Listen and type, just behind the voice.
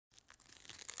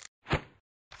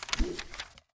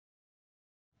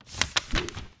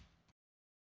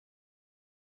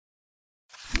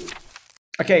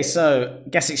Okay, so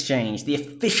gas exchange. The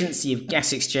efficiency of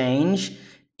gas exchange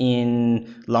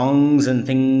in lungs and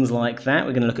things like that,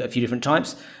 we're going to look at a few different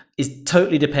types, is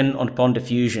totally dependent upon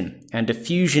diffusion. And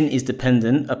diffusion is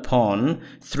dependent upon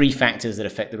three factors that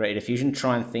affect the rate of diffusion.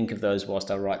 Try and think of those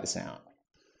whilst I write this out.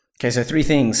 Okay, so three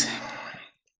things.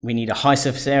 We need a high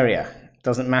surface area.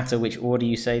 Doesn't matter which order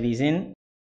you say these in.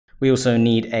 We also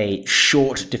need a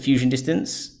short diffusion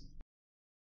distance.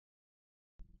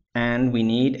 And we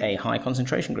need a high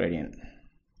concentration gradient.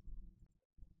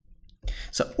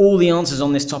 So all the answers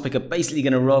on this topic are basically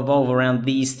going to revolve around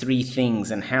these three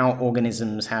things and how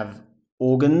organisms have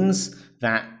organs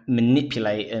that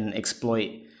manipulate and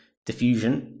exploit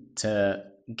diffusion to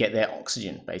get their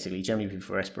oxygen, basically, generally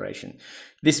for respiration.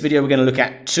 This video we're going to look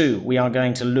at two. We are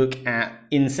going to look at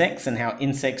insects and how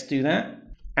insects do that,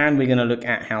 and we're going to look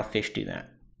at how fish do that.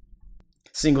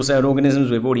 Single-celled organisms,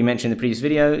 we've already mentioned in the previous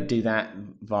video, do that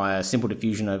via simple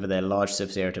diffusion over their large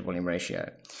surface area to volume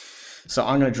ratio. So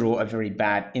I'm going to draw a very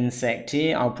bad insect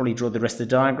here. I'll probably draw the rest of the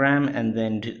diagram and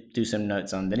then do some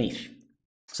notes underneath.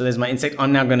 So there's my insect.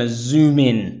 I'm now going to zoom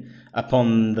in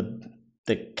upon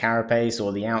the carapace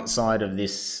or the outside of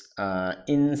this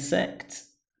insect.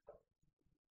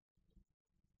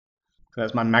 So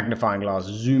that's my magnifying glass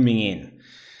zooming in.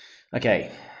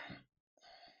 Okay.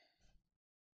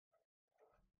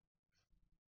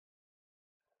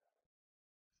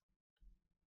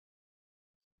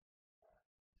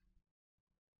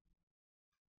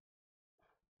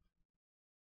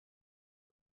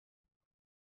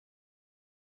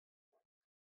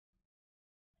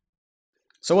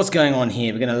 So what's going on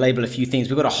here? We're going to label a few things.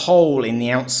 We've got a hole in the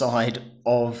outside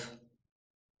of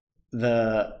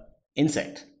the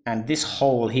insect. And this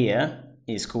hole here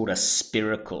is called a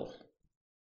spiracle.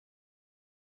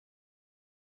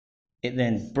 It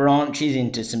then branches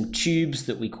into some tubes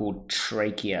that we call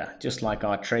trachea, just like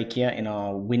our trachea in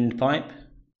our windpipe.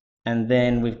 And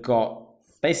then we've got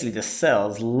basically the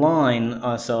cells line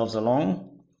ourselves along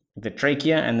the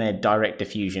trachea and their direct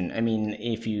diffusion. I mean,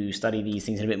 if you study these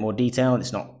things in a bit more detail,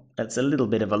 that's a little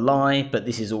bit of a lie, but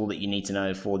this is all that you need to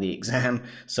know for the exam.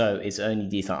 So it's only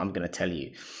detail I'm going to tell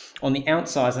you. On the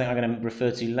outside, something I'm going to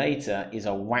refer to later is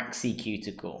a waxy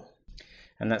cuticle.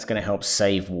 And that's going to help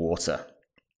save water,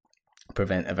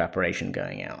 prevent evaporation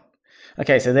going out.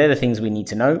 Okay, so they're the things we need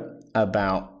to know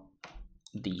about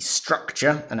the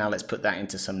structure. And now let's put that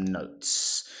into some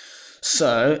notes.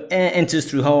 So air enters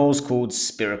through holes called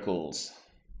spiracles.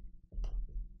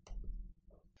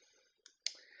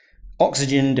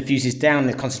 Oxygen diffuses down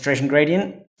the concentration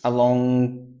gradient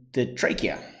along the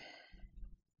trachea.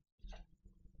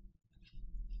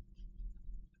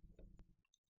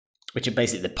 Which are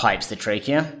basically the pipes, the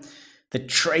trachea. The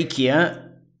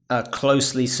trachea are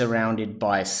closely surrounded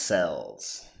by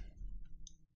cells.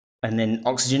 And then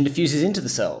oxygen diffuses into the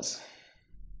cells.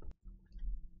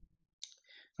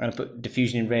 I'm going to put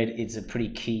diffusion in red. It's a pretty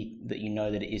key that you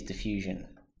know that it is diffusion.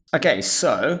 Okay,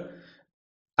 so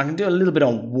I can do a little bit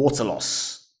on water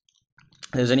loss.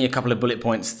 There's only a couple of bullet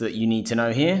points that you need to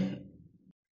know here.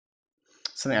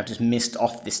 Something I've just missed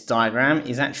off this diagram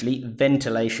is actually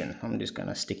ventilation. I'm just going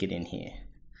to stick it in here.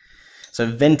 So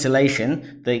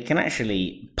ventilation, they can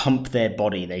actually pump their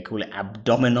body. They call it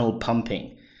abdominal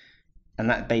pumping. And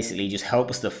that basically just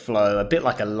helps the flow, a bit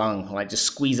like a lung, like just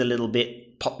squeeze a little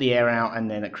bit, pop the air out,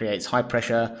 and then it creates high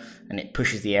pressure, and it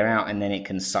pushes the air out, and then it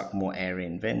can suck more air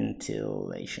in.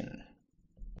 Ventilation.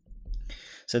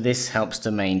 So this helps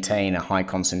to maintain a high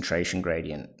concentration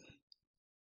gradient.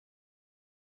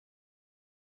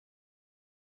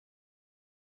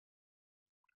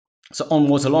 So on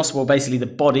water loss, well, basically the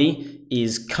body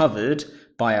is covered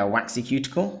by a waxy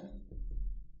cuticle.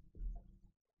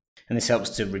 And this helps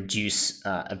to reduce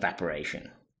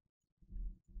evaporation.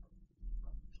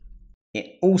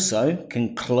 It also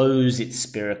can close its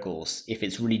spiracles. If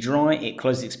it's really dry, it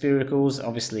closes its spiracles.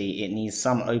 Obviously, it needs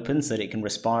some open so that it can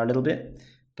respire a little bit,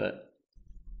 but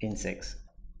insects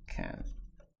can.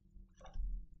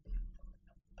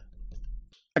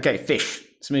 Okay, fish.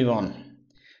 Let's move on.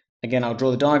 Again, I'll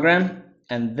draw the diagram,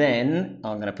 and then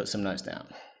I'm going to put some notes down.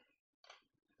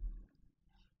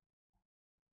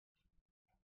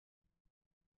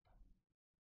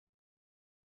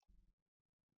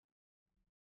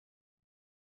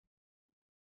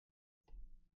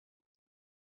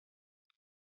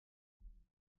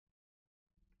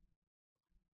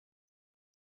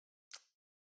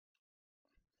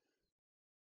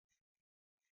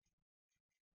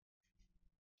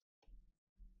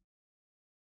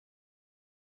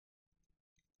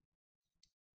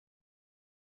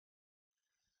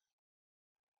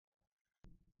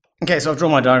 Okay, so I've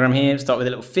drawn my diagram here. Start with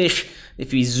a little fish.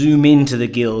 If we zoom into the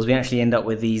gills, we actually end up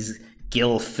with these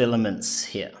gill filaments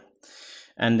here.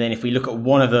 And then if we look at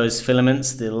one of those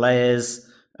filaments, the layers,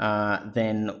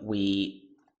 then we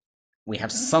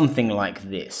have something like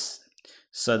this.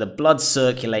 So the blood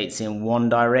circulates in one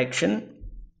direction.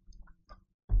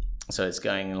 So it's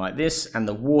going like this, and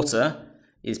the water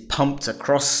is pumped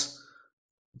across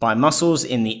by muscles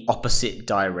in the opposite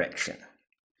direction.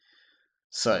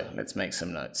 So let's make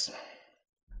some notes.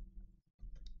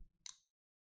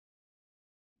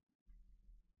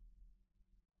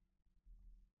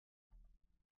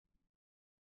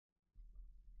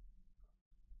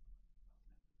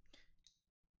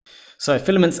 So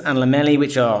filaments and lamellae,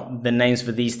 which are the names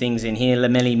for these things in here.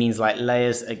 Lamellae means like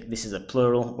layers. This is a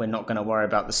plural. We're not going to worry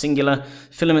about the singular.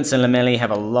 Filaments and lamellae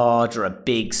have a large or a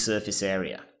big surface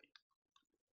area.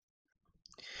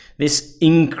 This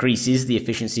increases the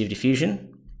efficiency of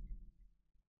diffusion.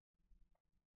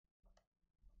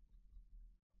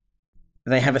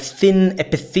 They have a thin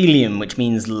epithelium, which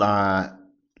means layer.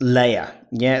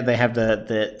 Yeah, they have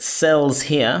the cells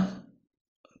here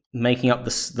making up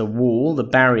the wall, the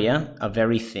barrier, are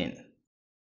very thin.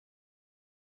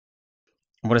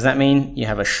 What does that mean? You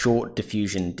have a short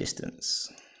diffusion distance.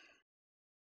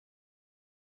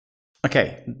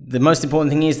 Okay, the most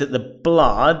important thing is that the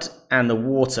blood and the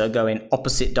water go in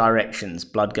opposite directions.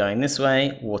 Blood going this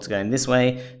way, water going this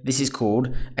way. This is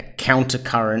called a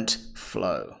countercurrent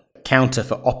flow. Counter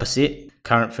for opposite,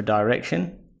 current for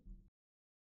direction.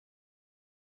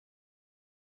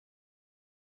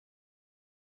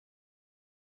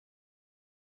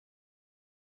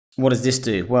 What does this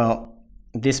do? Well,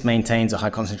 this maintains a high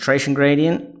concentration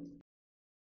gradient.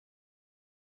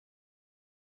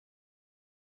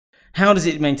 How does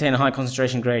it maintain a high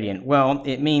concentration gradient? Well,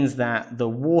 it means that the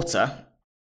water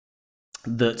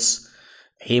that's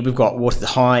here, we've got water, the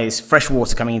highest fresh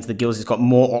water coming into the gills, it's got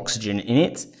more oxygen in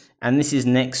it, and this is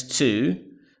next to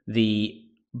the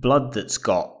blood that's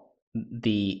got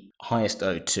the highest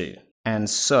O2. And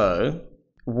so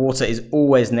water is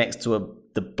always next to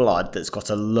the blood that's got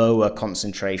a lower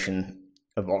concentration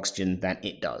of oxygen than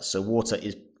it does. So water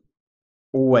is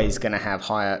always going to have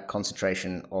higher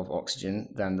concentration of oxygen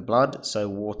than the blood.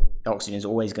 So oxygen is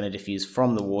always going to diffuse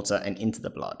from the water and into the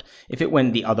blood. If it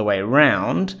went the other way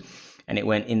around and it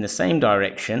went in the same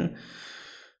direction,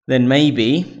 then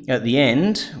maybe at the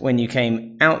end, when you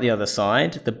came out the other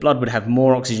side, the blood would have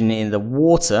more oxygen in the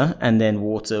water, and then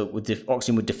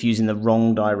oxygen would diffuse in the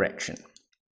wrong direction.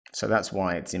 So that's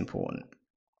why it's important.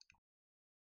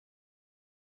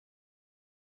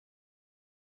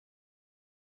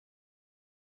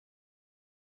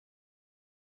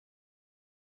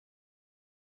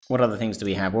 What other things do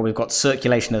we have? Well, we've got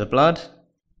circulation of the blood.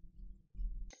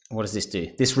 What does this do?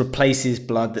 This replaces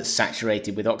blood that's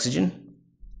saturated with oxygen.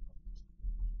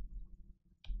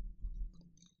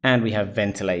 And we have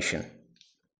ventilation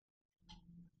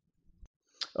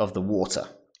of the water.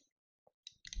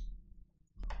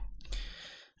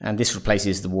 And this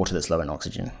replaces the water that's low in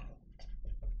oxygen.